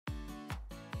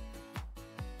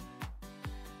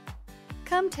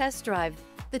Come test drive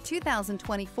the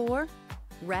 2024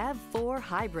 RAV4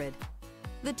 Hybrid.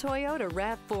 The Toyota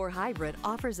RAV4 Hybrid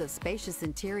offers a spacious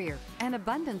interior, an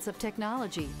abundance of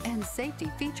technology, and safety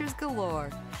features galore.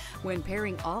 When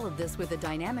pairing all of this with a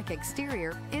dynamic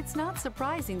exterior, it's not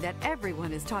surprising that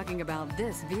everyone is talking about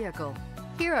this vehicle.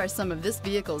 Here are some of this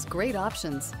vehicle's great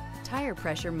options: tire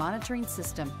pressure monitoring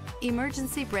system,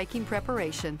 emergency braking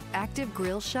preparation, active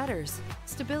grille shutters,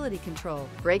 stability control,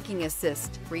 braking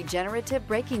assist, regenerative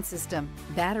braking system,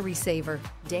 battery saver,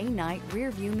 day-night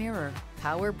rear view mirror,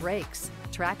 power brakes,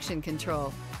 traction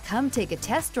control. Come take a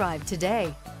test drive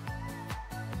today.